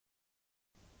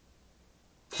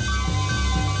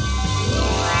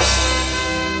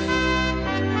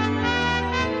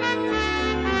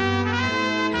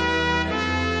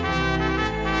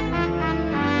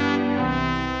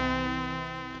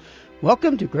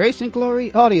Welcome to Grace and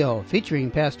Glory Audio,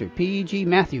 featuring Pastor P.G.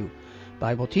 Matthew,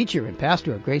 Bible teacher and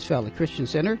pastor of Grace Valley Christian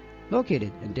Center,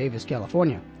 located in Davis,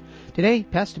 California. Today,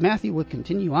 Pastor Matthew will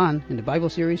continue on in the Bible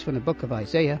series from the book of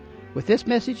Isaiah with this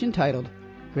message entitled,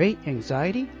 Great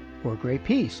Anxiety or Great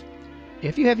Peace.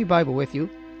 If you have your Bible with you,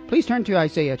 please turn to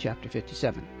Isaiah chapter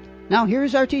 57. Now here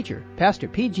is our teacher, Pastor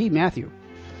P.G. Matthew.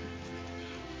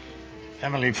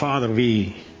 Heavenly Father,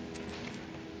 we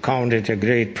count it a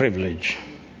great privilege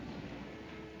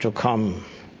to come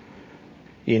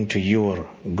into your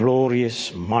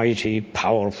glorious, mighty,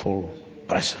 powerful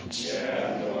presence.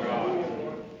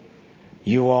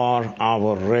 You are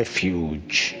our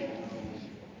refuge,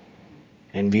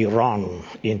 and we run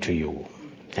into you,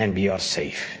 and we are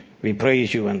safe. We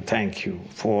praise you and thank you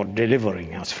for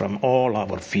delivering us from all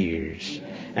our fears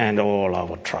and all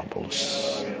our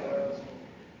troubles.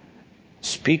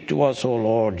 Speak to us, O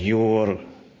Lord, your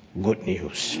good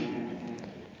news.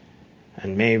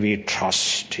 And may we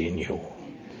trust in you.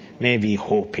 May we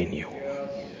hope in you.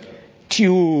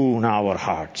 Tune our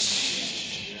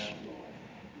hearts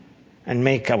and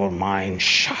make our mind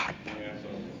sharp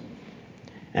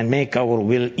and make our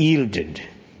will yielded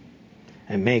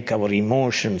and make our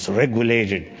emotions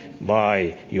regulated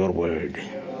by your word.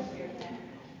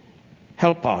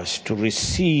 Help us to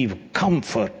receive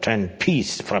comfort and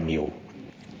peace from you.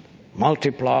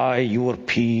 Multiply your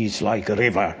peace like a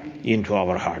river into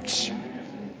our hearts,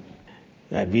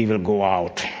 that we will go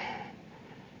out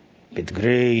with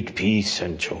great peace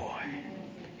and joy.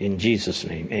 In Jesus'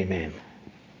 name, amen.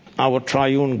 Our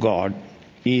triune God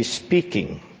is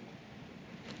speaking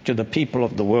to the people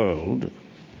of the world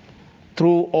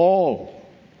through all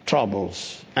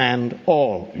troubles and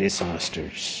all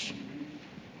disasters.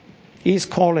 He is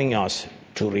calling us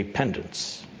to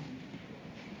repentance.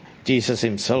 Jesus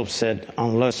himself said,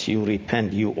 unless you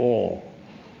repent, you all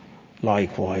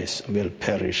likewise will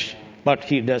perish. But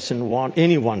he doesn't want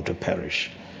anyone to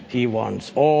perish. He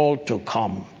wants all to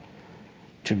come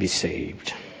to be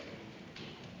saved.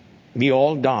 We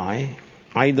all die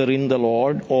either in the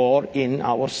Lord or in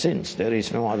our sins. There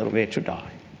is no other way to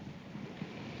die.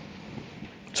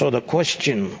 So the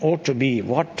question ought to be,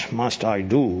 what must I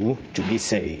do to be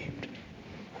saved?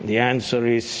 The answer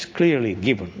is clearly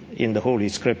given in the Holy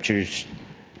Scriptures.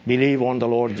 Believe on the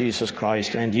Lord Jesus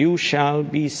Christ, and you shall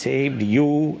be saved,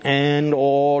 you and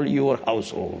all your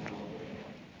household.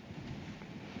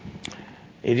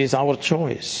 It is our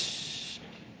choice,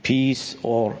 peace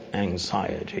or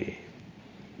anxiety.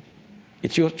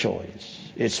 It's your choice.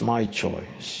 It's my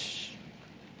choice.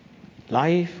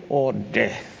 Life or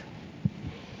death.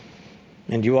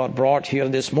 And you are brought here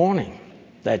this morning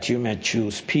that you may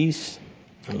choose peace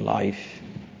and life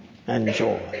and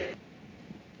joy.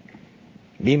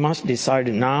 We must decide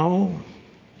now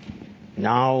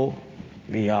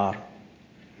we are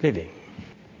living.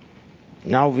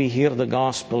 Now we hear the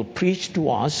gospel preached to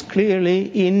us clearly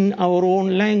in our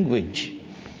own language.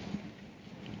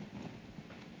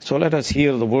 So let us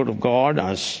hear the word of God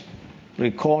as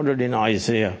recorded in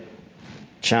Isaiah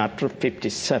chapter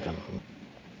 57.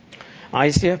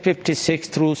 Isaiah 56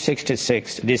 through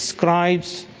 66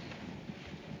 describes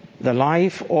the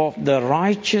life of the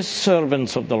righteous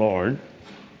servants of the Lord,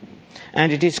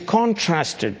 and it is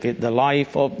contrasted with the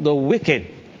life of the wicked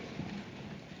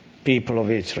people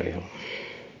of Israel.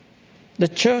 The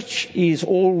church is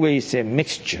always a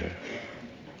mixture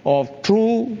of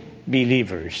true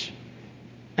believers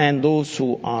and those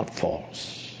who are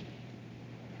false.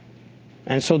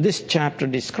 And so this chapter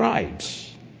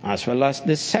describes, as well as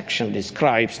this section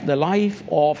describes, the life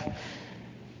of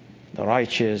the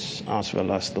righteous as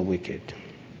well as the wicked.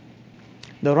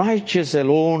 The righteous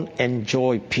alone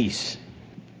enjoy peace,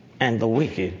 and the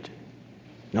wicked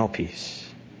no peace,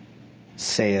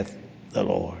 saith the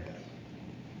Lord.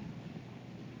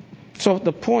 So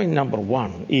the point number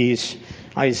one is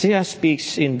Isaiah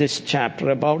speaks in this chapter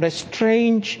about a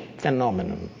strange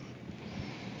phenomenon.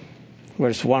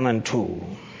 Verse 1 and 2.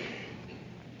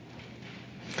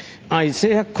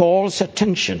 Isaiah calls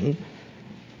attention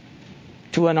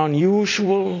to an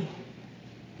unusual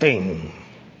thing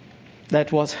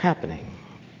that was happening.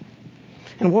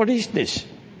 And what is this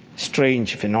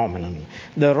strange phenomenon?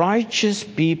 The righteous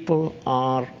people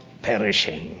are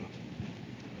perishing.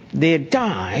 They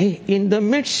die in the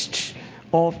midst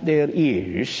of their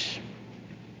years.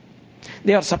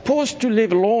 They are supposed to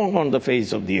live long on the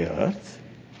face of the earth,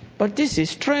 but this is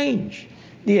strange.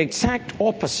 The exact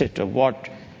opposite of what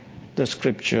the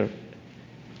scripture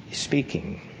is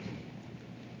speaking.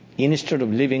 Instead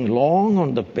of living long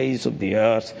on the face of the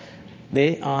earth,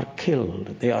 they are killed.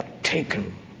 They are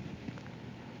taken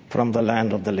from the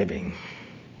land of the living.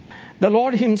 The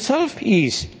Lord himself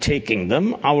is taking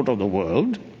them out of the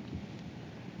world,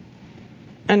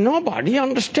 and nobody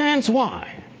understands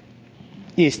why.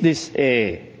 Is this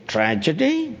a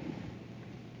tragedy?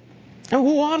 And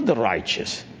who are the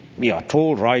righteous? We are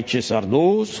told righteous are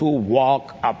those who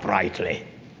walk uprightly.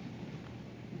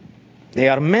 They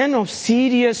are men of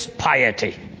serious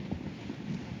piety.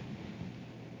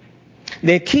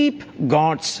 They keep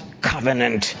God's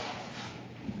covenant.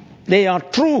 They are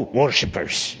true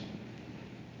worshippers.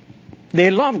 They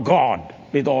love God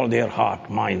with all their heart,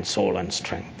 mind, soul, and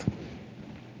strength.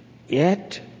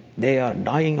 Yet they are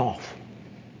dying off.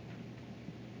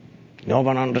 No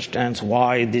one understands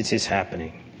why this is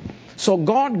happening. So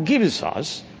God gives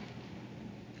us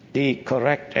the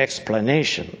correct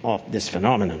explanation of this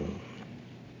phenomenon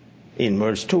in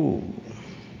verse 2.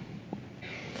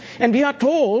 And we are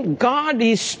told God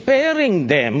is sparing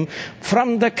them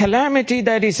from the calamity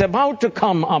that is about to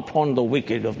come upon the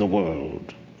wicked of the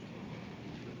world.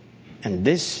 And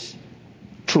this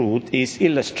truth is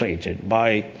illustrated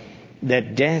by the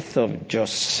death of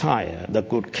Josiah, the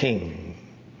good king.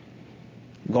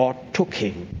 God took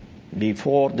him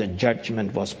before the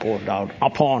judgment was poured out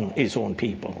upon his own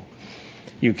people.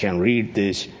 You can read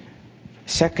this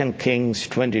 2 Kings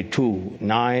 22,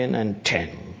 9 and 10.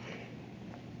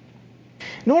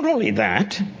 Not only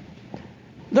that,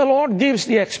 the Lord gives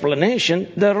the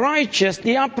explanation. The righteous,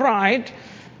 the upright,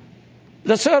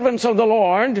 the servants of the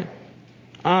Lord,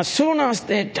 as soon as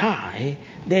they die,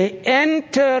 they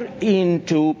enter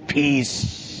into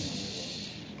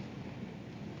peace.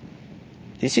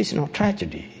 This is no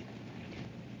tragedy.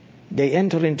 They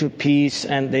enter into peace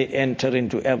and they enter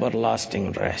into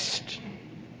everlasting rest.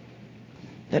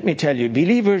 Let me tell you,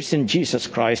 believers in Jesus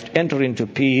Christ enter into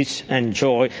peace and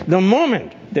joy the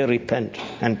moment they repent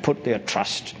and put their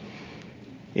trust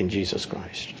in Jesus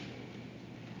Christ.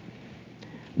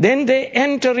 Then they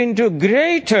enter into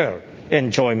greater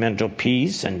enjoyment of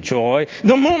peace and joy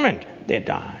the moment they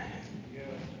die.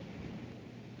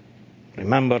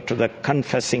 Remember, to the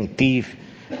confessing thief,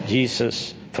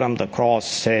 Jesus from the cross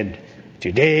said,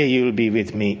 "Today you will be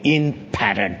with me in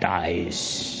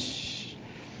paradise."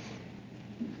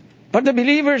 But the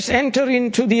believers enter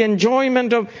into the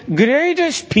enjoyment of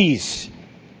greatest peace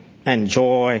and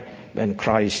joy when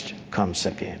Christ comes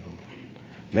again,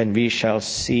 when we shall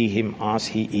see him as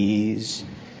he is,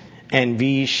 and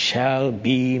we shall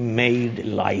be made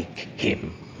like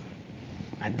him.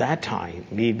 At that time,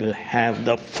 we will have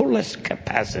the fullest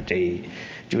capacity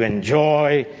to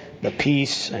enjoy the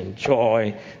peace and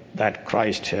joy that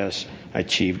Christ has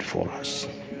achieved for us.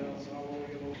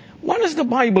 What does the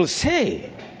Bible say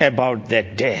about the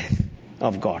death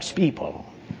of God's people?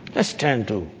 Let's turn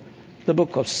to the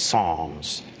book of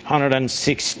Psalms,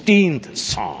 116th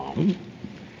Psalm,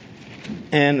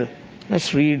 and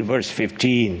let's read verse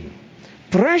 15.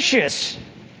 Precious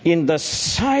in the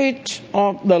sight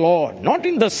of the Lord, not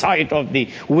in the sight of the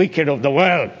wicked of the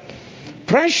world.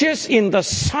 Precious in the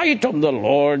sight of the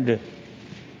Lord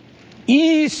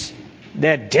is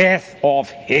the death of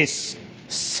his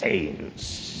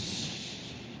saints.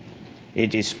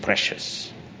 It is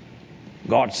precious.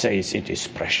 God says it is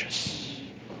precious.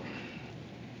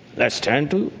 Let's turn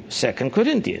to 2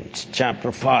 Corinthians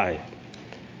chapter 5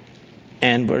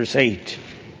 and verse 8.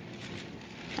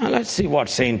 Now let's see what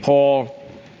St. Paul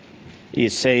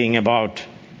is saying about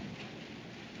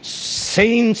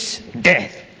saints'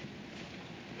 death.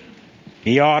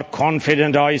 We are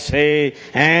confident, I say,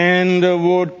 and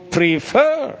would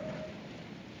prefer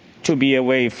to be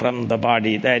away from the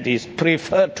body, that is,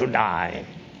 prefer to die.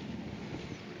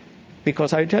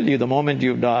 Because I tell you, the moment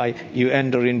you die, you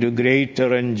enter into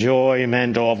greater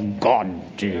enjoyment of God.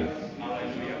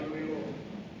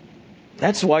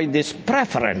 That's why this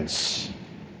preference.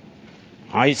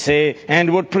 I say,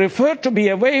 and would prefer to be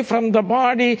away from the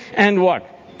body and what?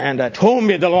 And at home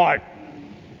with the Lord.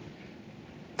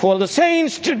 For the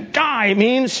saints to die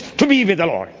means to be with the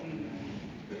Lord.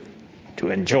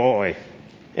 To enjoy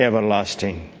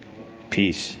everlasting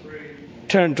peace.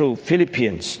 Turn to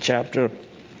Philippians chapter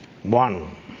 1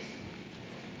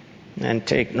 and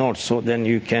take notes so then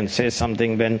you can say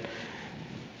something when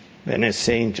a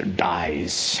saint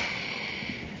dies.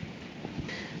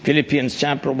 Philippians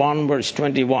chapter 1 verse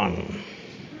 21.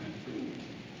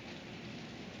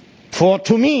 For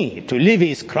to me to live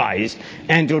is Christ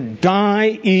and to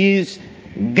die is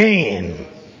gain.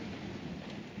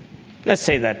 Let's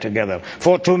say that together.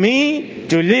 For to me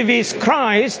to live is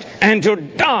Christ and to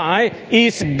die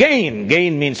is gain.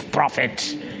 Gain means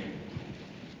profit,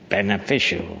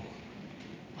 beneficial,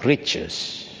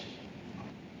 riches.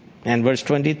 And verse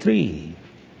 23.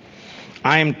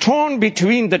 I am torn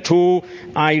between the two.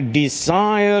 I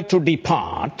desire to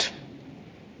depart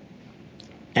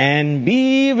and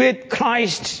be with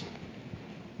Christ,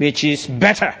 which is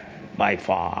better by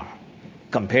far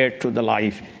compared to the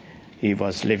life he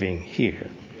was living here.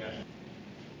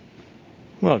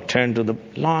 Well, turn to the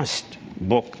last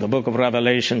book, the book of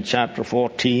Revelation, chapter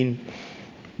 14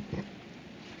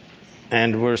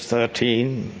 and verse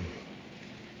 13.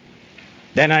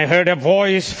 Then I heard a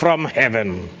voice from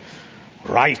heaven,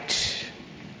 write,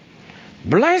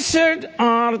 blessed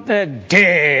are the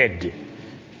dead.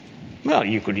 Well,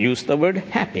 you could use the word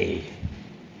happy.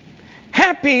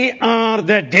 Happy are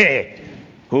the dead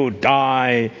who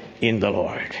die in the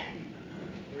Lord.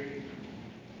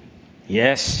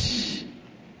 Yes,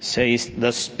 says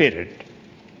the Spirit,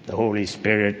 the Holy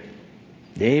Spirit,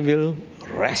 they will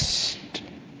rest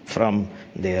from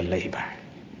their labor.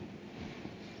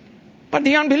 But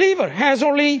the unbeliever has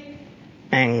only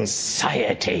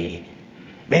anxiety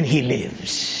when he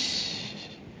lives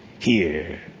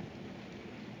here.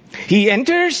 He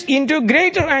enters into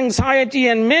greater anxiety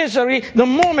and misery the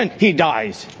moment he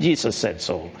dies. Jesus said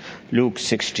so. Luke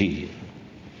 16.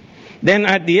 Then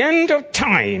at the end of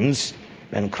times,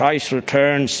 when Christ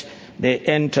returns, they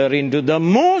enter into the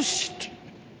most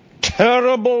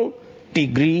terrible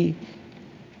degree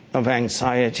of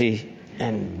anxiety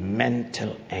and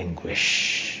mental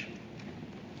anguish.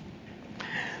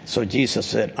 So Jesus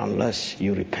said, unless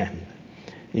you repent,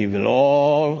 you will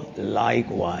all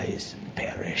likewise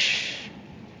perish.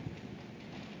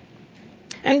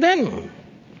 And then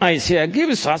Isaiah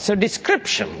gives us a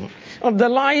description of the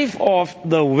life of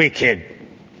the wicked.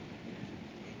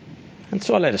 And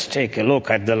so let us take a look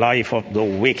at the life of the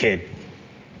wicked.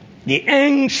 The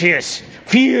anxious,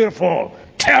 fearful,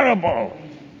 terrible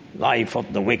life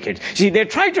of the wicked. See, they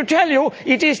try to tell you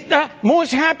it is the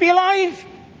most happy life.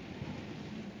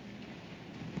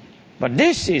 But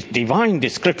this is divine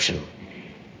description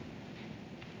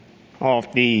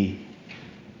of the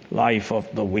life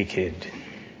of the wicked.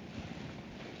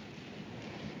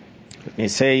 Let me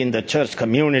say, in the church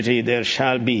community there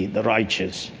shall be the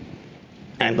righteous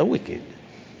and the wicked.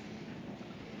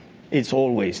 It's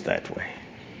always that way.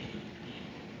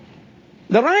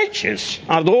 The righteous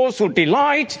are those who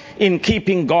delight in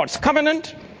keeping God's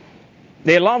covenant.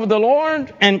 They love the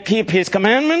Lord and keep His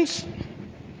commandments.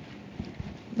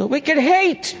 The wicked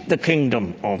hate the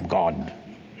kingdom of God.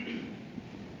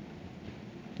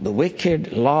 The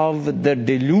wicked love the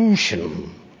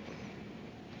delusion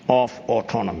of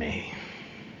autonomy.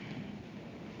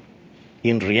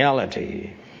 In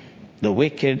reality, the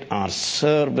wicked are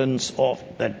servants of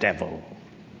the devil.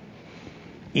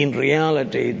 In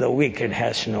reality, the wicked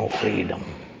has no freedom.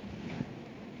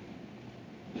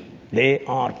 They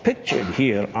are pictured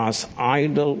here as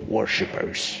idol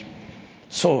worshippers.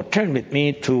 So turn with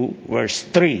me to verse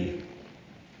 3.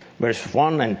 Verse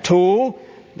 1 and 2,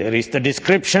 there is the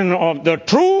description of the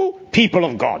true people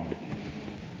of God.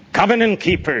 Covenant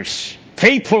keepers,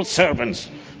 faithful servants,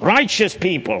 righteous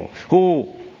people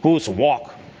whose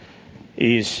walk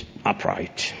is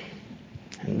upright.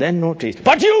 And then notice,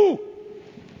 but you,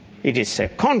 it is a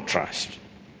contrast.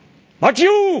 But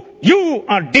you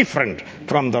are different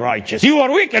from the righteous. You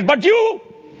are wicked, but you,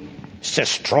 it's a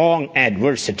strong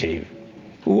adversative.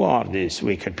 Who are these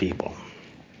wicked people?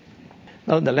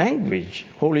 Now, the language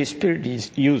Holy Spirit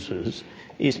uses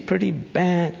is pretty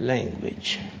bad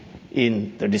language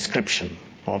in the description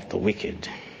of the wicked.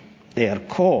 They are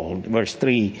called, verse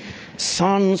 3,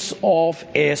 sons of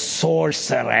a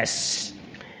sorceress.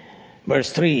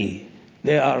 Verse 3,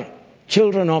 they are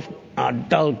children of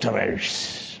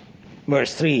adulterers.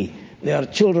 Verse 3, they are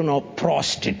children of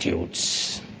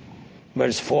prostitutes.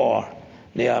 Verse 4,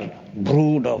 they are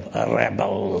brood of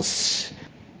rebels.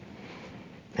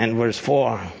 And verse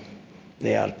 4,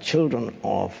 they are children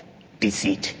of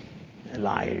deceit,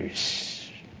 liars.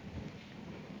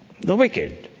 The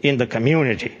wicked in the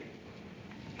community,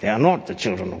 they are not the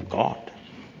children of God.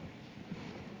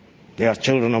 They are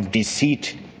children of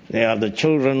deceit. They are the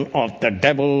children of the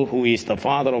devil, who is the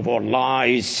father of all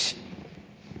lies.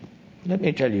 Let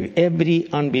me tell you,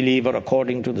 every unbeliever,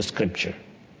 according to the scripture,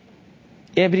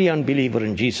 every unbeliever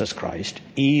in Jesus Christ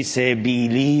is a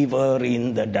believer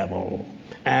in the devil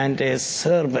and a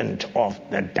servant of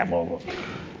the devil.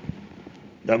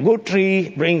 The good tree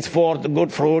brings forth the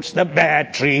good fruits. The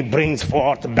bad tree brings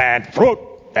forth the bad fruit.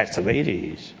 That's the way it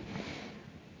is.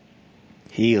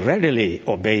 He readily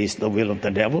obeys the will of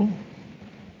the devil.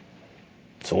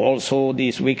 So also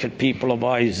these wicked people of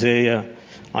Isaiah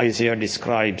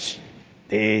describes,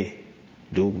 they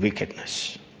do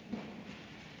wickedness.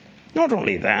 Not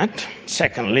only that,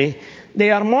 secondly, they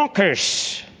are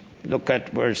mockers. Look at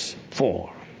verse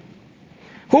 4.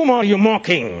 Whom are you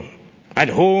mocking? At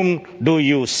whom do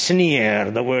you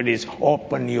sneer? The word is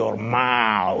open your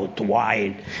mouth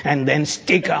wide and then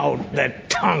stick out the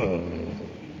tongue.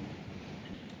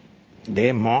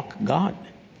 They mock God.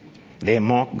 They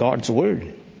mock God's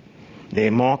word. They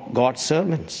mock God's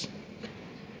servants.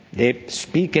 They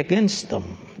speak against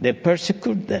them. They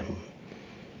persecute them.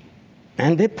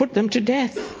 And they put them to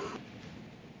death.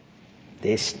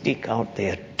 They stick out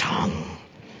their tongue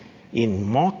in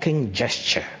mocking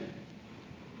gesture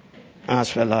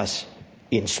as well as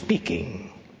in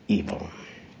speaking evil.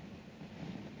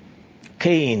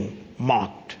 Cain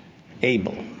mocked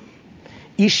Abel.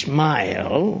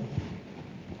 Ishmael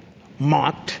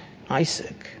mocked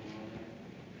Isaac.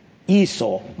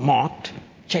 Esau mocked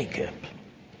Jacob.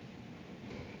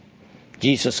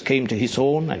 Jesus came to his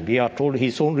own, and we are told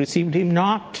his own received him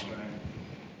not.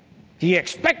 He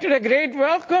expected a great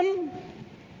welcome,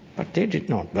 but they did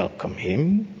not welcome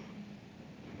him.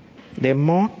 They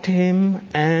mocked him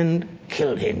and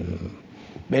killed him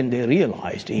when they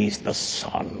realized he is the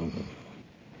Son.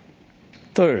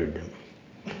 Third,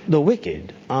 the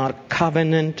wicked are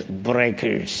covenant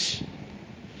breakers.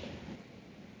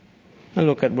 And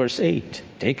look at verse 8.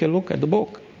 Take a look at the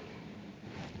book.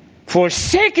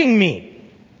 Forsaking me.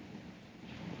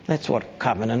 That's what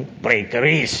covenant breaker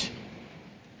is.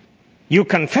 You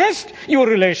confessed your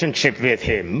relationship with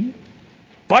him,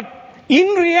 but in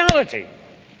reality,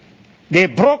 they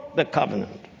broke the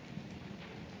covenant.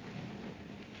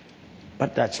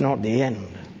 But that's not the end.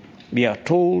 We are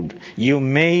told you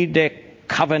made a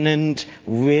covenant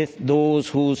with those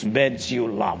whose beds you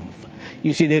love.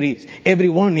 You see,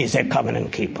 everyone is a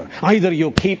covenant keeper. Either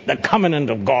you keep the covenant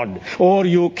of God or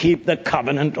you keep the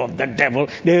covenant of the devil.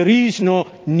 There is no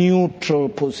neutral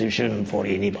position for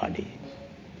anybody.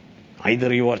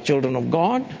 Either you are children of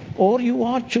God or you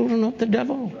are children of the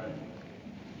devil.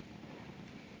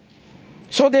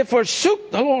 So they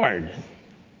forsook the Lord.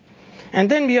 And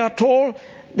then we are told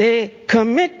they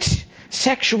commit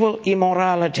sexual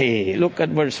immorality. Look at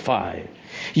verse 5.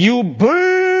 You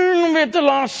burn with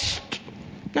lust.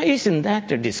 Now, isn't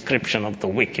that a description of the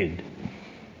wicked?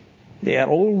 They are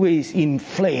always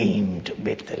inflamed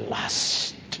with the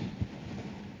lust.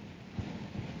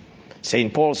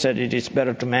 St. Paul said it is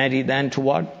better to marry than to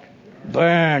what?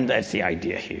 Burn. That's the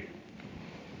idea here.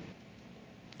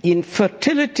 In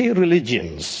fertility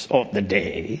religions of the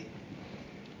day,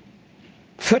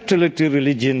 fertility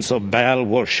religions of Baal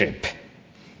worship,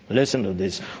 listen to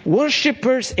this.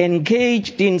 Worshippers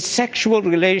engaged in sexual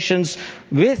relations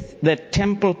with the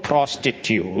temple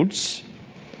prostitutes,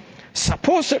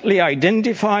 supposedly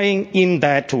identifying in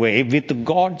that way with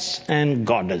gods and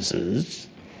goddesses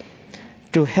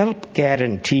to help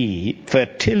guarantee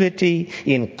fertility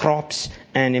in crops,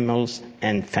 animals,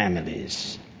 and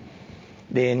families.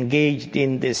 They engaged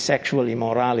in this sexual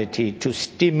immorality to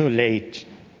stimulate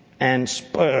and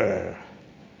spur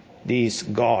these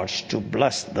gods to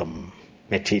bless them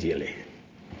materially.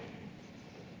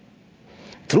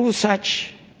 Through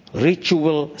such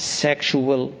ritual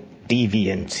sexual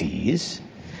deviancies,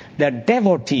 the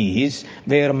devotees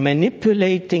were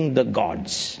manipulating the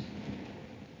gods,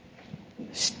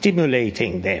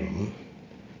 stimulating them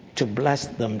to bless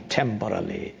them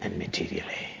temporally and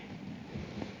materially.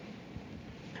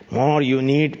 More you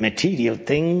need material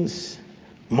things,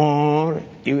 more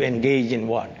you engage in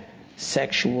what?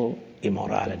 Sexual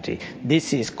immorality.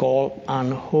 This is called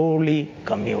unholy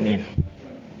communion.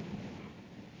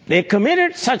 They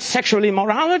committed such sexual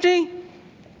immorality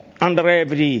under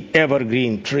every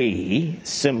evergreen tree,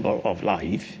 symbol of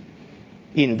life,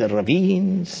 in the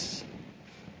ravines,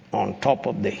 on top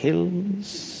of the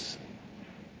hills,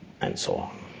 and so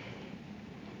on.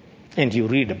 And you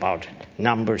read about it.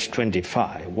 Numbers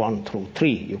 25, 1 through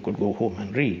 3. You could go home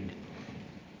and read.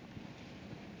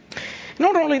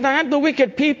 Not only that, the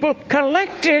wicked people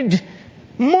collected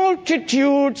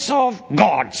multitudes of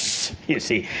gods. You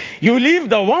see, you leave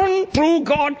the one true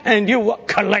God and you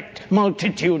collect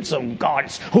multitudes of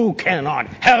gods who cannot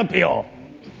help you.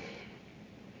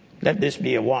 Let this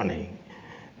be a warning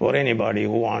for anybody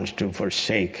who wants to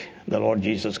forsake the Lord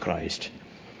Jesus Christ.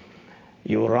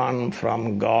 You run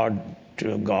from God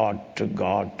to God to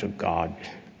God to God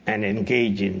and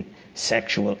engage in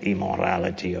sexual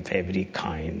immorality of every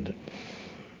kind.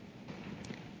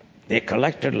 They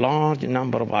collected large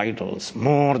number of idols,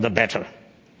 more the better.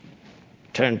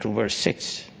 Turn to verse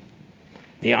 6.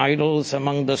 The idols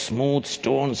among the smooth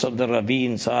stones of the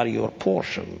ravines are your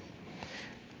portion.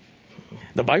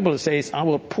 The Bible says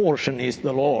our portion is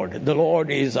the Lord. The Lord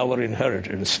is our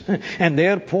inheritance. And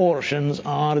their portions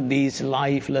are these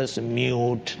lifeless,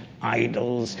 mute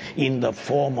idols in the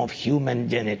form of human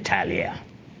genitalia.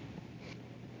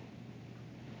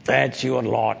 That's your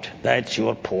lot. That's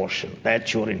your portion.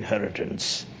 That's your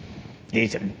inheritance.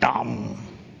 These dumb,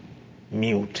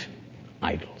 mute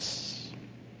idols.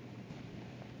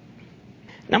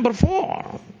 Number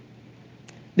 4,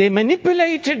 they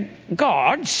manipulated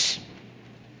gods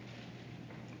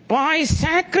by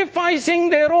sacrificing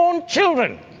their own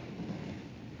children.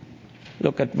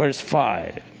 Look at verse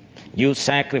 5. You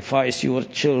sacrifice your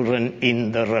children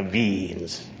in the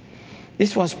ravines.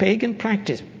 This was pagan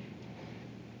practice.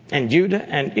 And Judah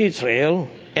and Israel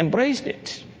embraced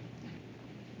it.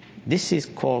 This is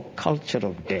called culture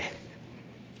of death.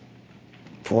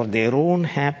 For their own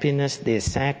happiness, they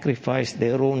sacrifice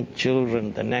their own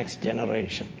children, the next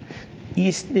generation.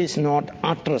 Is this not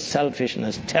utter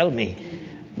selfishness? Tell me,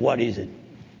 what is it?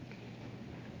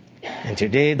 And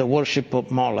today the worship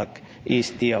of Moloch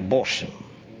is the abortion.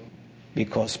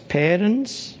 Because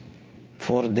parents,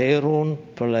 for their own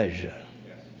pleasure,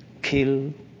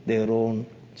 kill their own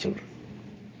children.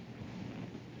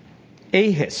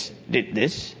 Ahaz did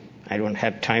this. I don't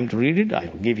have time to read it. I'll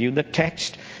give you the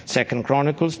text. 2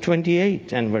 Chronicles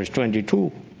 28 and verse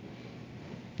 22.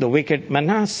 The wicked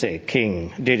Manasseh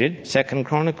king did it. 2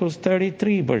 Chronicles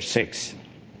 33 verse 6.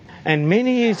 And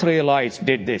many Israelites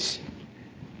did this.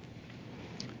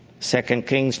 2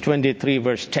 Kings 23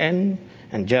 verse 10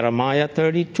 and Jeremiah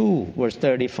 32 verse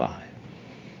 35.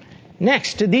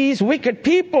 Next, these wicked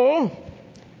people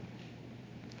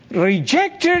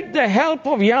rejected the help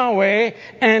of Yahweh,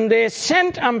 and they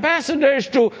sent ambassadors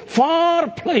to far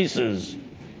places,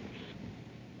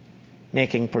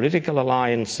 making political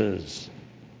alliances,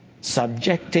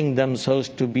 subjecting themselves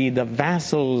to be the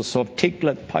vassals of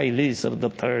Tiglath-Pileser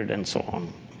III, and so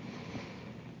on.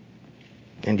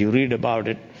 And you read about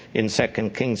it in 2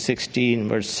 Kings 16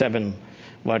 verse 7,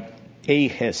 what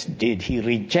Ahaz did. He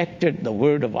rejected the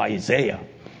word of Isaiah.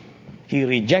 He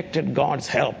rejected God's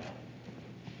help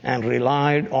and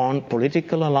relied on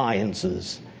political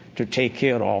alliances to take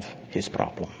care of his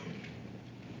problem.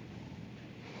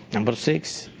 Number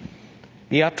 6,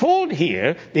 we are told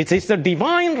here this is the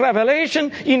divine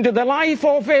revelation into the life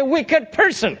of a wicked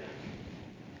person.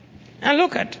 And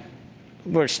look at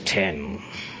verse 10.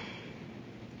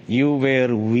 You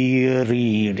were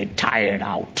wearied, tired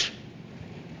out.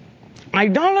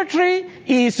 Idolatry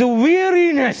is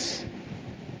weariness.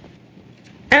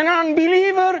 An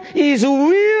unbeliever is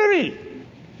weary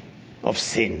of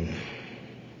sin.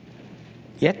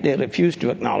 Yet they refuse to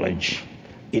acknowledge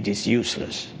it is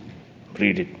useless.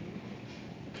 Read it.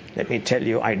 Let me tell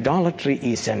you, idolatry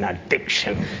is an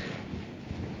addiction.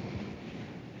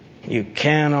 You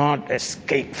cannot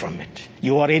escape from it.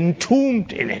 You are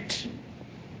entombed in it.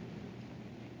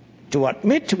 To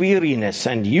admit weariness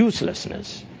and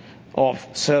uselessness of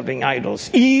serving idols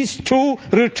is to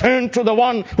return to the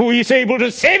one who is able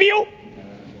to save you.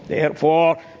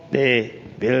 Therefore, they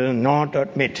will not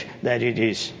admit that it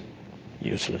is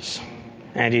useless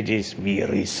and it is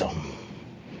wearisome.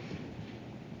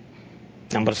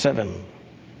 Number 7,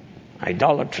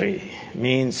 idolatry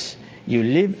means you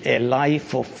live a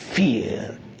life of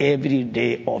fear every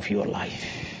day of your life.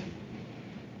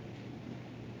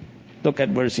 Look at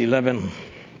verse 11,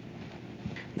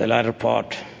 the latter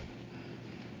part.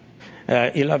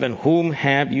 11, whom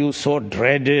have you so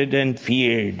dreaded and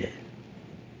feared?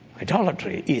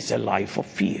 Idolatry is a life of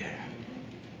fear.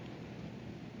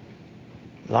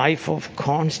 Life of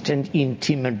constant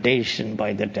intimidation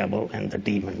by the devil and the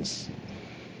demons.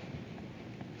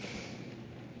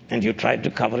 And you try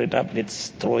to cover it up with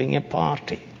throwing a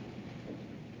party.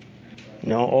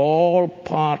 No, all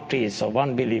parties of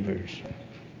unbelievers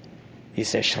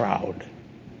is a shroud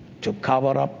to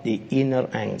cover up the inner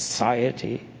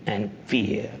anxiety and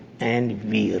fear and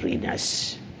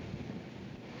weariness.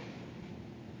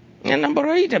 And number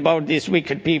 8 about these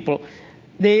wicked people,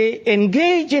 they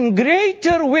engage in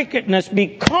greater wickedness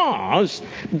because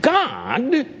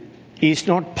God is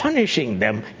not punishing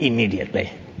them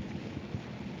immediately.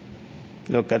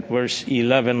 Look at verse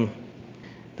 11,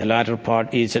 the latter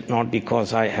part. Is it not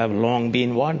because I have long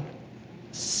been what?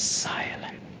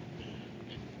 Silent.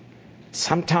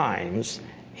 Sometimes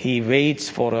he waits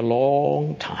for a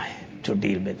long time to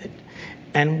deal with it.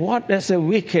 And what does a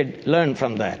wicked learn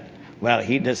from that? Well,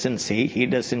 he doesn't see, he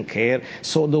doesn't care.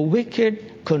 So the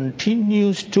wicked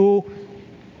continues to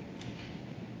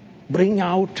bring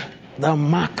out the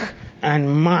muck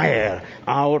and mire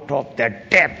out of the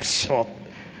depths of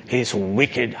his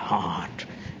wicked heart.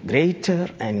 greater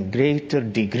and greater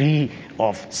degree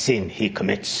of sin he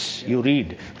commits. You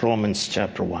read Romans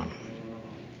chapter 1.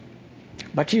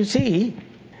 But you see,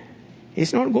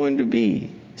 he's not going to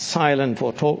be silent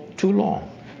for too long.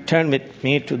 Turn with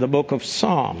me to the book of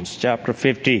Psalms, chapter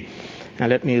 50, and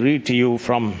let me read to you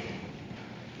from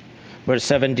verse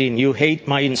 17. You hate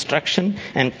my instruction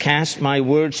and cast my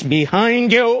words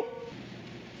behind you.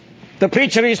 The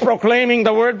preacher is proclaiming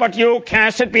the word, but you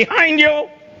cast it behind you.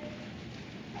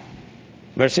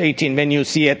 Verse 18, when you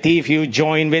see a thief, you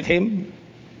join with him.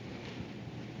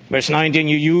 Verse 19,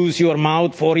 you use your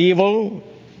mouth for evil.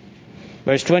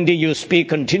 Verse 20, you speak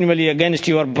continually against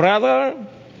your brother.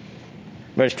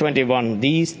 Verse 21,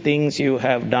 these things you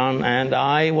have done, and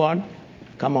I what?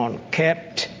 Come on,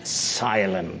 kept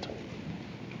silent.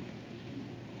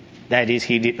 That is,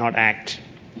 he did not act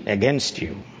against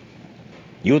you.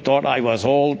 You thought I was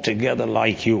altogether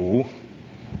like you,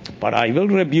 but I will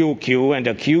rebuke you and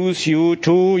accuse you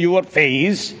to your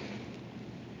face.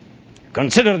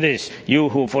 Consider this, you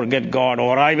who forget God,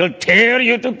 or I will tear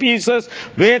you to pieces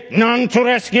with none to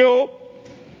rescue.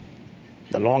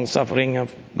 The long suffering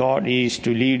of God is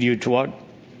to lead you toward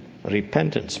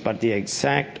repentance, but the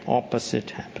exact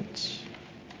opposite happens.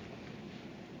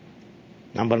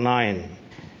 Number 9,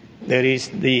 there is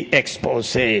the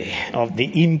expose of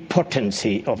the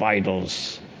impotency of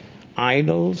idols.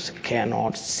 Idols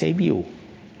cannot save you.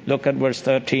 Look at verse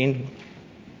 13.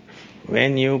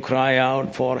 When you cry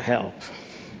out for help.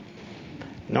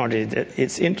 Notice that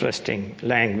it's interesting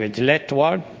language. Let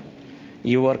what?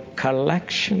 Your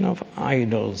collection of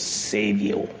idols save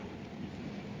you.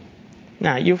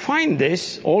 Now you find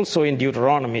this also in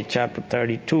Deuteronomy chapter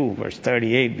 32, verse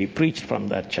 38. We preached from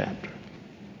that chapter.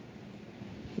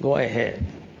 Go ahead.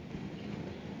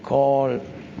 Call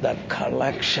the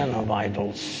collection of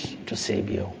idols to save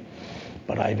you.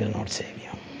 But I will not save you.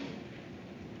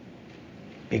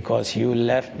 Because you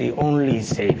left the only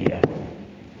Savior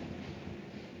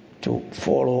to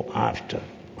follow after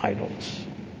idols.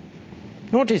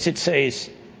 Notice it says,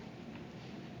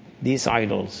 these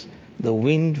idols, the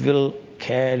wind will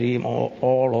carry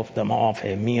all of them off,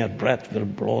 a mere breath will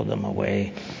blow them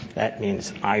away. That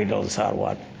means idols are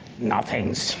what?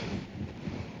 Nothings.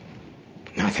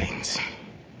 Nothings.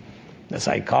 The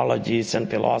psychologies and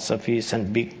philosophies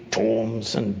and big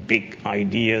tomes and big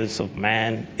ideas of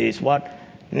man is what?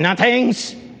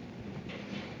 Nothings.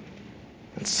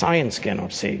 And science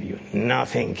cannot save you.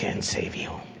 Nothing can save you.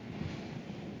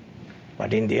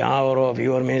 But in the hour of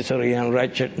your misery and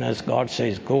wretchedness, God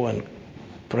says, go and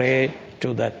pray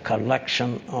to that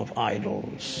collection of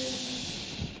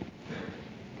idols.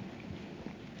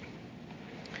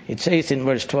 It says in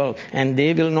verse 12, and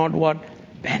they will not what?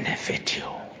 Benefit you.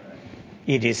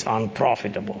 It is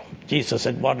unprofitable. Jesus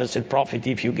said, what does it profit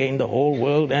if you gain the whole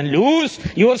world and lose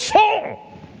your soul?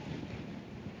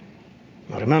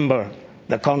 Remember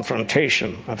the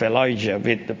confrontation of Elijah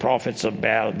with the prophets of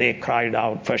Baal. They cried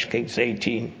out, 1 Kings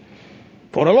 18.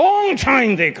 For a long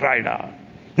time they cried out.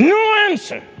 No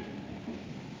answer.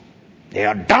 They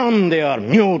are dumb, they are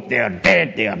mute, they are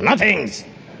dead, they are nothings.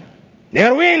 They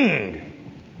are wind.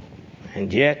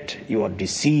 And yet you are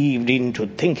deceived into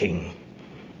thinking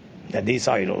that these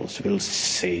idols will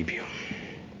save you.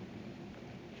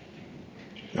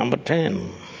 Number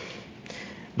 10.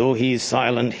 Though he is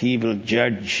silent, he will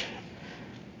judge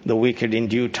the wicked in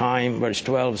due time. Verse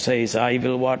 12 says, I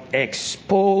will what?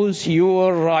 Expose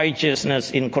your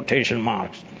righteousness in quotation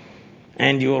marks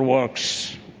and your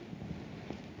works.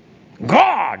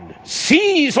 God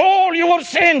sees all your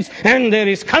sins, and there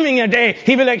is coming a day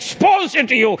he will expose it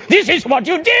to you. This is what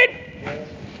you did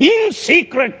in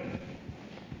secret.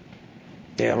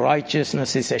 Their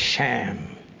righteousness is a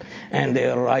sham, and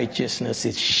their righteousness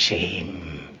is shame.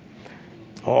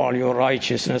 All your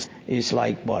righteousness is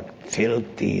like what?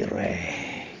 Filthy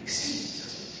rags.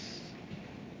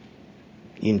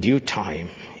 In due time,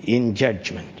 in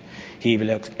judgment, he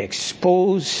will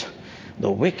expose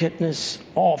the wickedness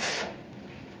of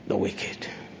the wicked.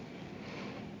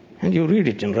 And you read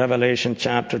it in Revelation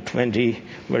chapter 20,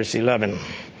 verse 11.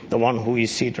 The one who is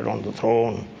seated on the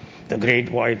throne, the great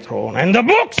white throne, and the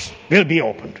books will be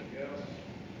opened.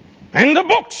 And the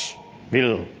books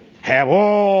will have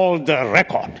all the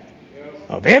record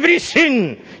of every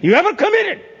sin you ever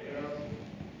committed.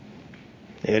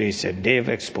 There is a day of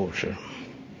exposure.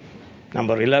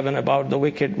 Number 11 about the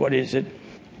wicked, what is it?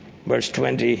 Verse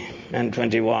 20 and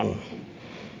 21.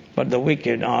 But the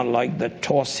wicked are like the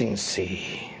tossing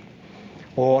sea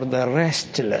or the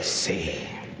restless sea.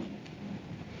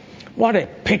 What a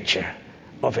picture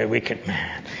of a wicked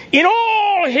man. In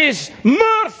all his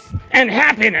mirth and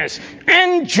happiness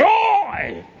and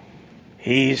joy,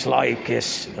 He is like a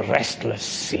restless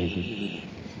sea.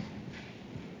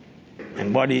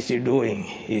 And what is he doing?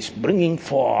 He's bringing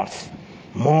forth,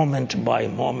 moment by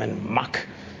moment, muck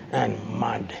and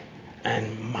mud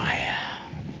and mire.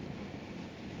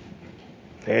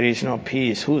 There is no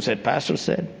peace. Who said? Pastor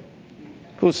said?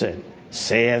 Who said?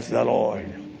 Saith the Lord.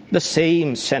 The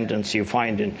same sentence you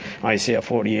find in Isaiah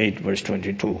 48, verse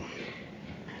 22.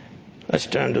 Let's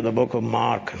turn to the book of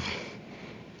Mark.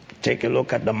 Take a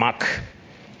look at the muck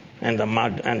and the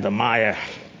mud and the mire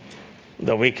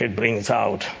the wicked brings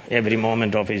out every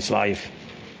moment of his life.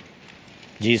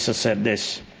 Jesus said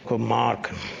this, Mark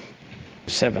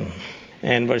 7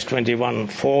 and verse 21,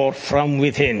 for from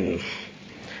within,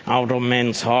 out of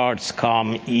men's hearts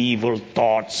come evil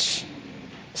thoughts,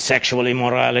 sexual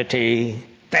immorality,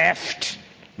 theft,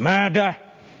 murder,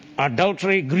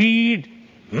 adultery, greed,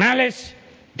 malice,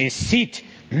 deceit,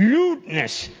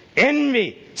 lewdness,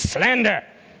 envy, slander,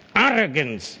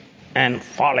 arrogance, and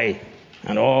folly.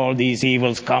 And all these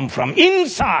evils come from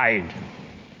inside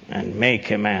and make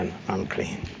a man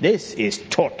unclean. This is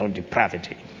total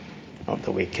depravity of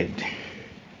the wicked.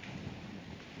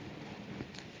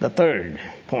 The third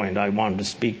point I want to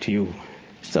speak to you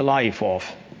is the life of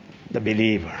the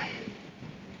believer.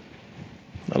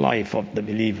 The life of the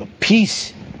believer.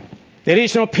 Peace. There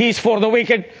is no peace for the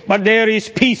wicked, but there is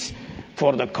peace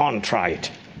for the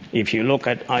contrite. If you look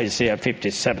at Isaiah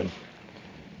 57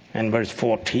 and verse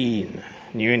 14,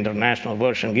 New International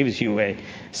Version gives you a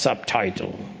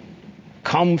subtitle,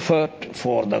 Comfort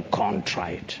for the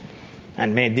Contrite.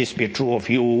 And may this be true of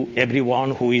you,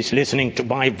 everyone who is listening to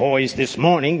my voice this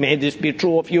morning. May this be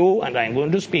true of you, and I'm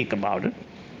going to speak about it.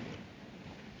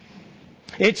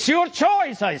 It's your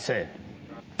choice, I said.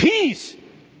 Peace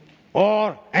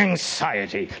or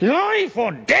anxiety, life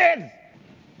or death.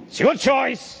 It's your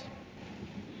choice.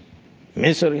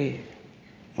 Misery,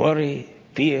 worry,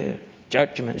 fear,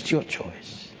 judgment, it's your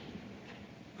choice.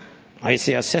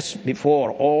 Isaiah says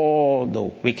before all the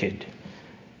wicked,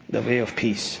 the way of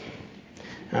peace.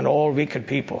 And all wicked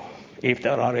people, if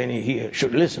there are any here,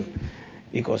 should listen,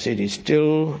 because it is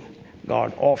still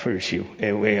God offers you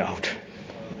a way out.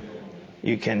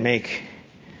 You can make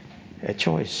a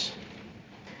choice.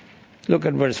 Look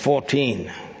at verse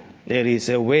 14. There is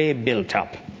a way built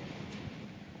up.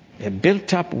 A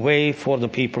built up way for the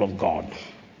people of God.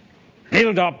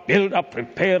 Build up,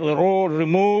 prepare the road,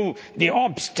 remove the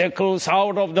obstacles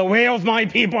out of the way of my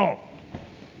people.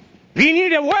 We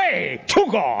need a way to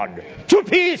God, to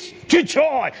peace, to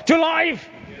joy, to life.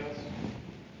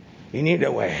 We need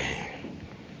a way.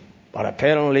 But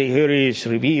apparently here is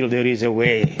revealed there is a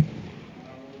way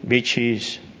which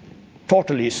is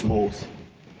totally smooth.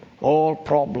 All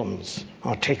problems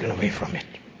are taken away from it.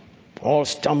 All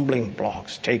stumbling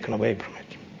blocks taken away from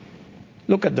it.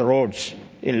 Look at the roads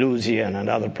in Louisiana and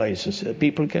other places.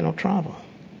 People cannot travel.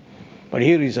 But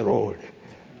here is a road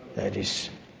that is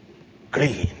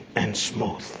clean and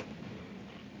smooth.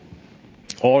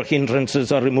 All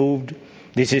hindrances are removed.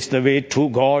 This is the way to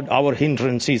God. Our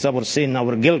hindrance is our sin,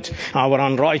 our guilt, our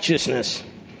unrighteousness.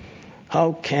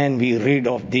 How can we rid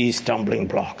of these stumbling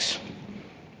blocks?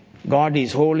 God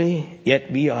is holy,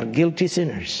 yet we are guilty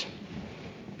sinners.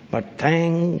 But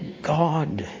thank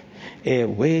God, a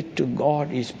way to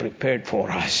God is prepared for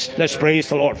us. Let's praise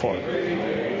the Lord for it.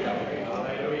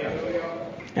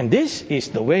 And this is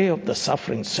the way of the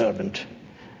suffering servant,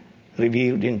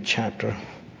 revealed in chapter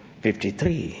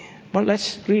 53. Well,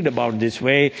 let's read about this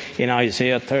way in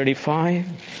Isaiah 35,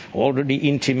 already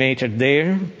intimated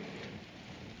there.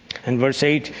 And verse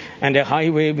 8, and a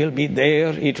highway will be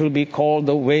there. It will be called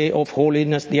the way of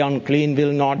holiness. The unclean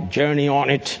will not journey on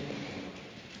it.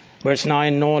 Verse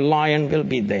 9, no lion will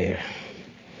be there,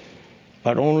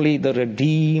 but only the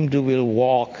redeemed will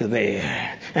walk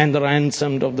there, and the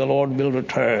ransomed of the Lord will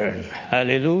return.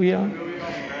 Hallelujah.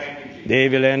 They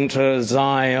will enter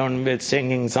Zion with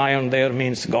singing. Zion there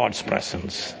means God's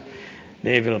presence.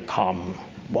 They will come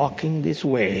walking this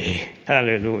way.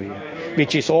 Hallelujah.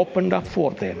 Which is opened up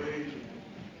for them.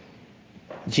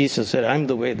 Jesus said, I'm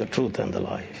the way, the truth, and the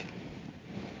life.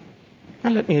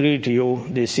 And let me read to you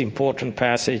this important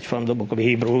passage from the book of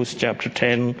Hebrews, chapter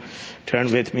 10.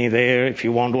 Turn with me there if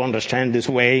you want to understand this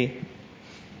way.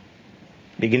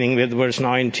 Beginning with verse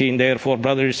 19, therefore,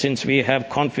 brothers, since we have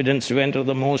confidence to enter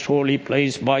the most holy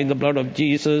place by the blood of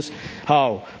Jesus,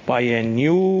 how? By a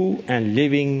new and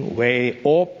living way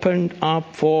opened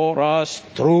up for us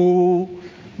through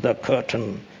the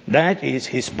curtain. That is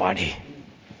his body.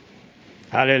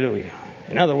 Hallelujah.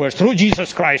 In other words, through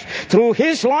Jesus Christ, through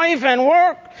his life and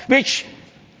work, which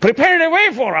prepared a way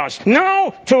for us now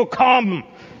to come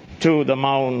to the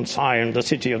Mount Zion, the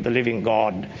city of the living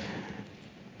God,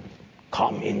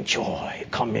 come in joy,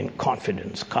 come in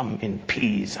confidence, come in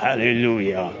peace.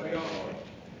 Hallelujah.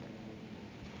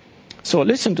 So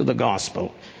listen to the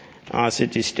gospel as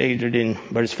it is stated in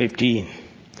verse 15.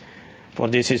 For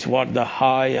this is what the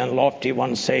high and lofty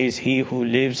one says, he who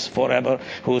lives forever,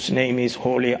 whose name is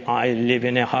holy. I live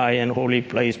in a high and holy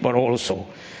place, but also,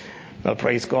 well,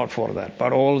 praise God for that,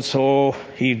 but also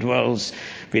he dwells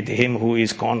with him who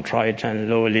is contrite and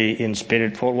lowly in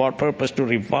spirit. For what purpose? To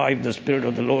revive the spirit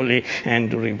of the lowly and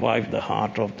to revive the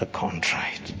heart of the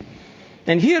contrite.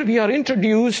 And here we are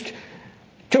introduced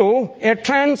to a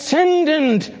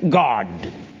transcendent God.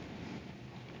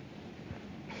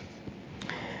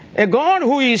 A God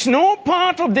who is no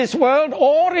part of this world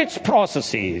or its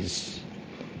processes.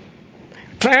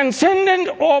 Transcendent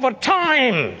over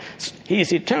time. He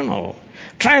is eternal.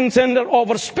 Transcendent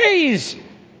over space.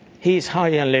 He is high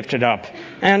and lifted up.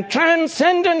 And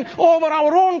transcendent over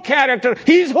our own character.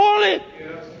 He is holy.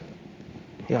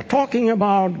 We are talking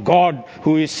about God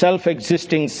who is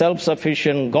self-existing,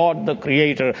 self-sufficient. God the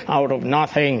creator. Out of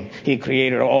nothing, He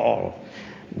created all.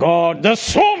 God the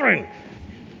sovereign.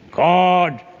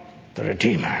 God the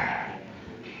Redeemer.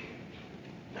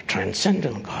 The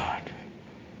transcendent God.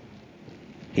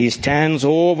 He stands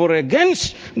over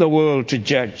against the world to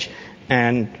judge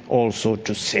and also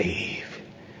to save.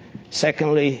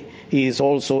 Secondly, He is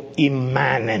also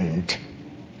immanent.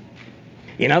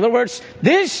 In other words,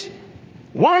 this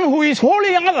one who is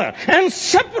wholly other and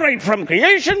separate from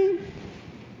creation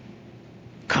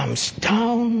comes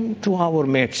down to our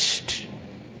midst,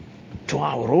 to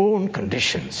our own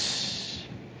conditions.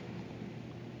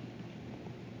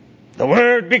 The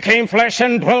Word became flesh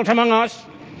and dwelt among us,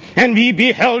 and we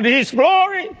beheld His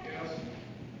glory.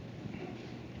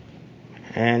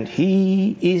 And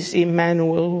He is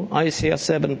Emmanuel, Isaiah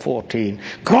 7:14.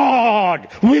 God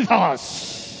with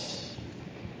us.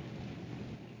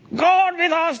 God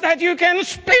with us, that you can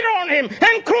spit on Him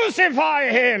and crucify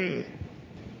Him.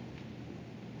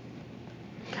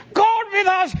 God with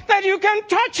us, that you can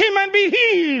touch Him and be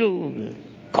healed.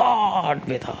 God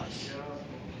with us.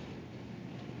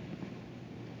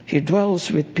 He dwells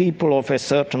with people of a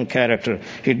certain character.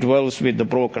 He dwells with the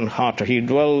brokenhearted. He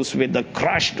dwells with the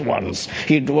crushed ones.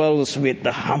 He dwells with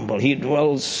the humble. He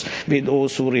dwells with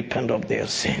those who repent of their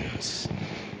sins.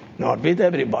 Not with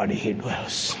everybody He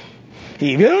dwells.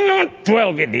 He will not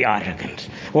dwell with the arrogant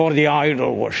or the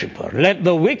idol worshipper. Let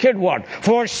the wicked one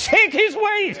forsake his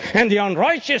ways, and the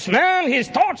unrighteous man his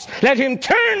thoughts. Let him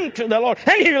turn to the Lord,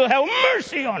 and He will have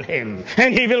mercy on him,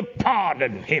 and He will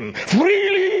pardon him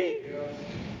freely.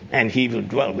 And He will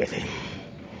dwell with him.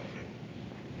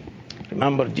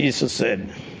 Remember, Jesus said,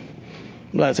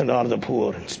 blessed are the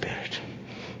poor in spirit.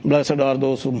 Blessed are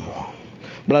those who mourn.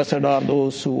 Blessed are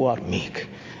those who are meek.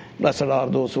 Blessed are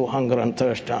those who hunger and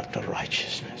thirst after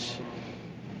righteousness.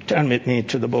 Turn with me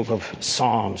to the book of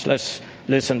Psalms. Let's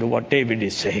listen to what David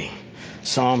is saying.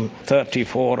 Psalm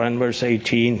 34 and verse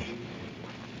 18.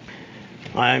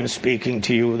 I am speaking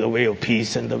to you the way of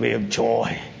peace and the way of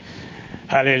joy.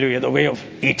 Hallelujah, the way of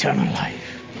eternal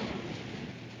life.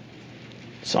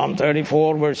 Psalm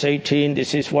 34 verse 18,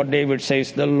 this is what David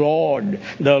says, the Lord,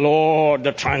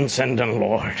 the transcendent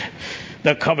Lord,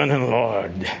 the covenant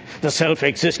Lord, the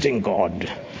self-existing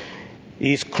God,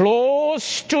 is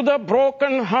close to the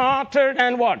brokenhearted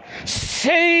and what?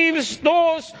 Saves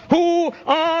those who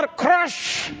are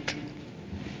crushed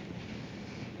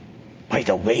by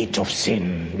the weight of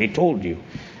sin. We told you.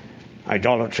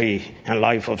 Idolatry and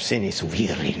life of sin is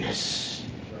weariness.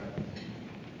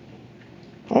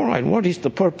 All right, what is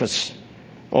the purpose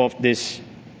of this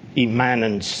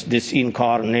immanence, this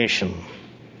incarnation,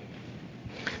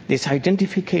 this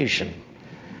identification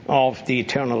of the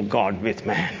eternal God with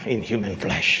man in human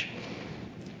flesh?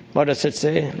 What does it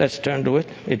say? Let's turn to it.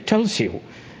 It tells you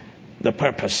the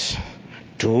purpose: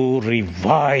 to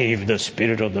revive the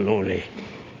spirit of the lowly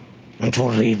and to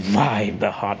revive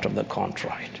the heart of the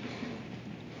contrite.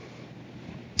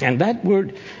 And that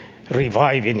word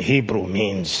revive in Hebrew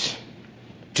means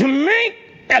to make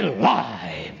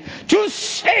alive, to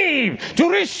save, to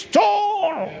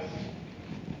restore.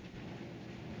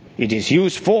 It is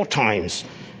used 4 times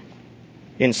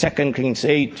in 2 Kings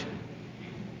 8,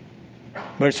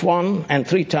 verse 1, and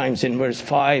 3 times in verse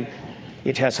 5.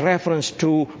 It has reference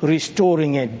to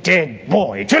restoring a dead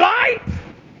boy to life.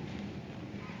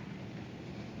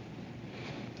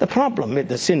 The problem with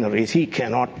the sinner is he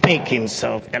cannot make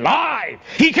himself alive.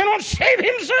 He cannot save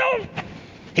himself.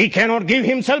 He cannot give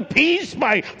himself peace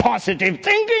by positive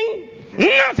thinking.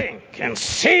 Nothing can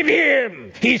save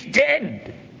him. He's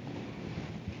dead.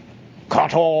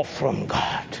 Cut off from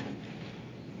God.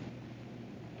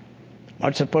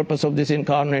 What's the purpose of this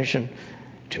incarnation?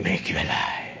 To make you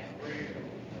alive.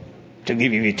 To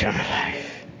give you eternal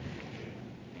life.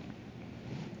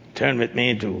 Turn with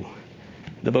me to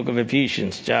the book of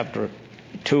Ephesians, chapter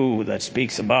 2, that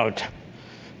speaks about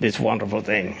this wonderful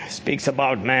thing. It speaks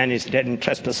about man is dead in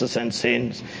trespasses and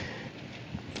sins.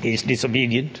 He is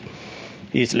disobedient.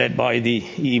 He is led by the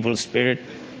evil spirit.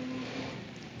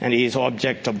 And he is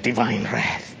object of divine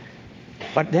wrath.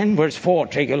 But then verse 4,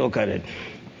 take a look at it.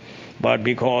 But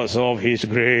because of his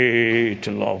great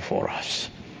love for us,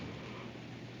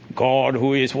 God,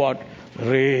 who is what?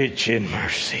 Rich in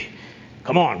mercy.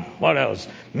 Come on, what else?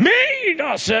 Made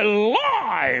us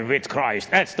alive with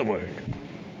Christ. That's the word.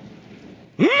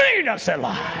 Made us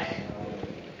alive.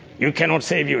 You cannot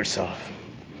save yourself.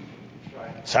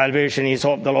 Salvation is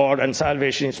of the Lord, and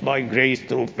salvation is by grace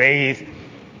through faith.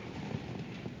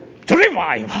 To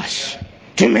revive us,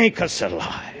 to make us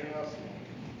alive.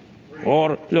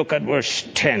 Or look at verse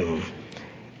 10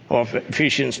 of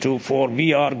Ephesians 2, for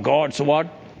we are God's what?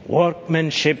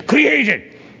 Workmanship,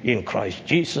 created in Christ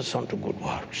Jesus unto good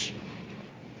works.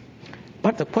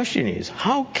 But the question is,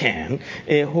 how can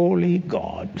a holy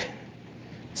God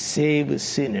save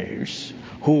sinners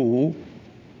who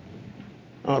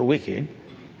are wicked?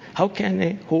 How can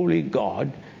a holy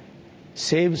God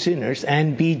save sinners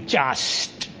and be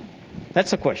just?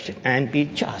 That's the question. And be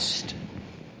just.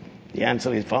 The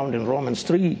answer is found in Romans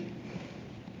 3.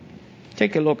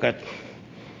 Take a look at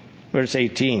verse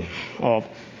 18 of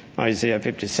Isaiah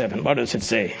 57. What does it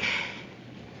say?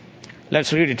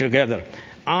 Let's read it together.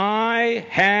 I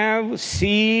have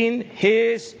seen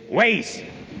his ways.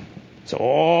 So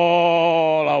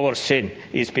all our sin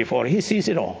is before. He sees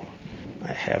it all.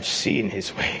 I have seen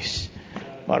his ways,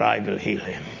 but I will heal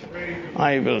him.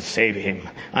 I will save him.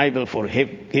 I will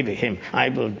forgive him. I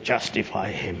will justify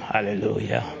him.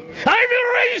 Hallelujah. I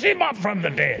will raise him up from the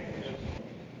dead.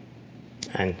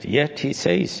 And yet he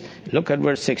says, look at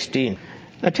verse 16.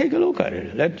 Now take a look at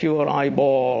it. Let your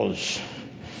eyeballs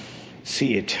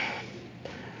see it.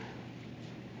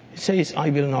 It says, I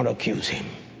will not accuse him.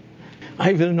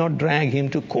 I will not drag him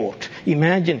to court.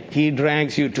 Imagine he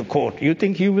drags you to court. You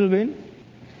think you will win?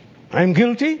 I'm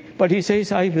guilty, but he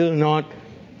says, I will not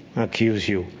accuse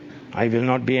you. I will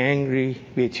not be angry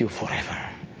with you forever.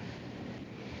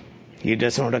 He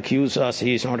does not accuse us.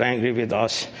 He is not angry with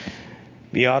us.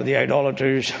 We are the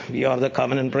idolaters. We are the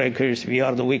covenant breakers. We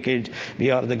are the wicked.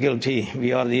 We are the guilty.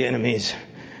 We are the enemies.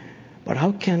 But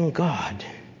how can God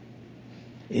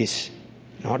is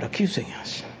not accusing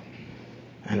us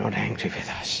and not angry with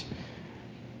us?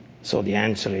 So the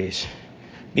answer is,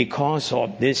 because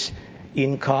of this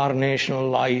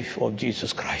incarnational life of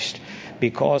Jesus Christ,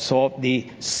 because of the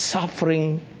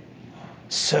suffering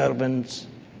servant's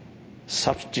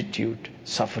substitute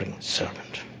suffering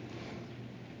servant.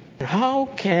 How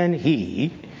can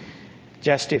he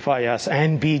justify us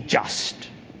and be just?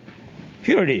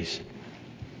 Here it is.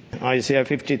 Isaiah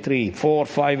 53, 4,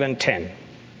 5, and 10.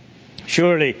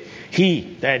 Surely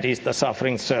he, that is the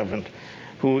suffering servant,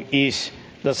 who is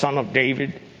the son of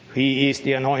David, he is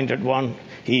the anointed one,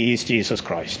 he is Jesus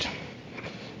Christ.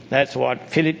 That's what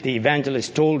Philip the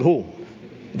evangelist told who?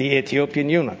 The Ethiopian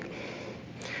eunuch.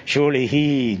 Surely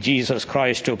he, Jesus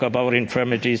Christ, took up our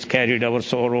infirmities, carried our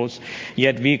sorrows,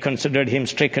 yet we considered him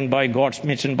stricken by God,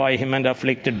 smitten by him and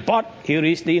afflicted. But here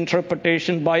is the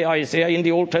interpretation by Isaiah in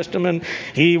the Old Testament.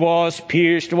 He was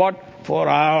pierced what? For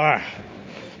our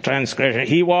transgression.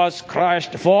 He was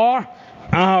crushed for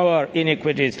our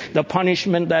iniquities. The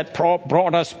punishment that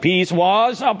brought us peace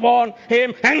was upon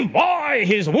him, and by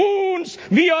his wounds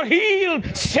we are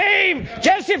healed, saved,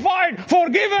 justified,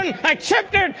 forgiven,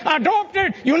 accepted,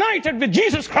 adopted, united with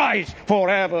Jesus Christ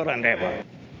forever and ever.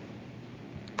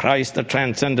 Christ, the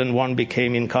transcendent one,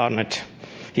 became incarnate.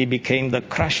 He became the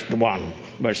crushed one.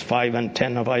 Verse 5 and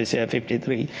 10 of Isaiah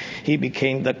 53. He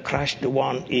became the crushed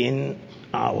one in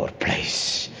our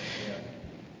place.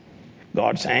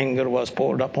 God's anger was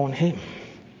poured upon him.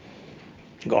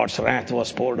 God's wrath was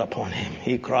poured upon him.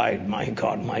 He cried, my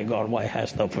God, why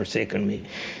hast thou forsaken me?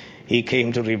 He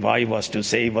came to revive us, to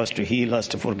save us, to heal us,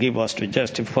 to forgive us, to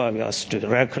justify us, to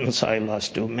reconcile us,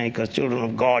 to make us children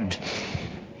of God,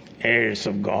 heirs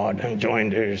of God, and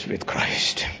joint heirs with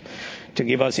Christ, to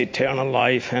give us eternal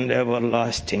life and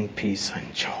everlasting peace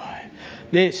and joy.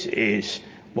 This is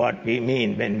what we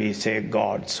mean when we say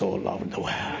God so loved the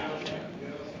world.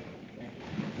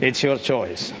 It's your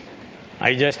choice.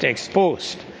 I just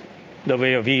exposed the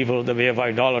way of evil, the way of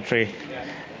idolatry.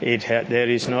 There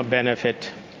is no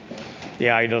benefit.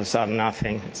 The idols are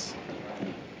nothing.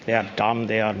 They are dumb,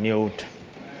 they are mute.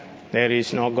 There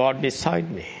is no God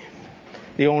beside me.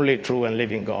 The only true and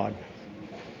living God.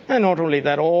 And not only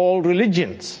that, all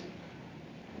religions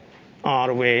are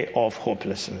a way of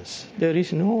hopelessness. There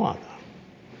is no other.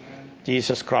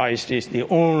 Jesus Christ is the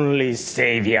only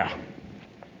Savior.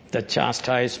 The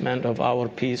chastisement of our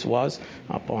peace was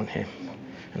upon him,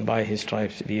 and by his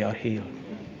stripes we are healed.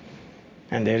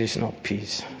 And there is no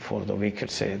peace for the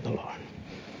wicked, saith the Lord.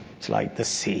 It's like the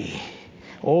sea,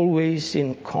 always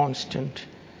in constant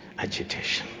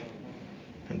agitation,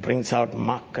 and brings out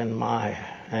muck and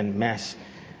mire and mess.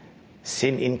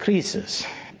 Sin increases,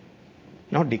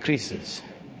 not decreases.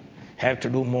 Have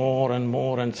to do more and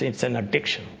more, and it's an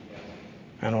addiction.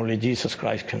 And only Jesus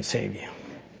Christ can save you.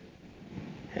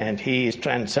 And he is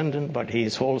transcendent, but he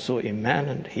is also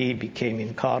immanent. He became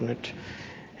incarnate,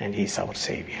 and he's our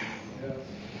Savior.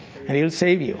 And he'll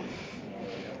save you.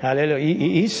 Hallelujah.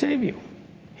 He save you.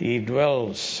 He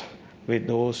dwells with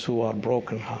those who are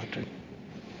brokenhearted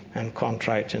and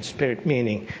contrite in spirit,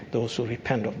 meaning those who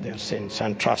repent of their sins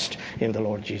and trust in the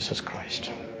Lord Jesus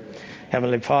Christ.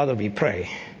 Heavenly Father, we pray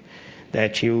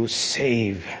that you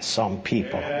save some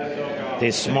people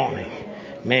this morning.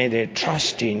 May they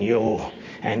trust in you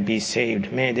and be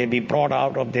saved. May they be brought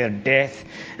out of their death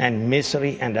and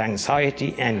misery and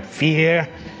anxiety and fear,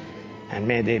 and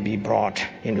may they be brought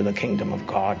into the kingdom of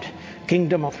God,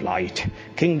 kingdom of light,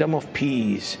 kingdom of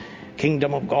peace.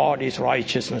 Kingdom of God is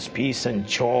righteousness, peace, and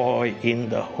joy in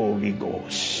the Holy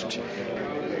Ghost.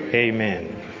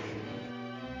 Amen.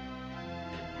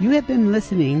 You have been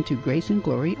listening to Grace and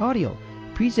Glory Audio,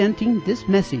 presenting this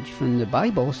message from the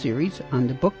Bible series on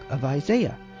the book of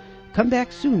Isaiah. Come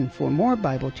back soon for more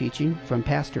Bible teaching from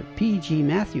Pastor P.G.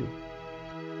 Matthew.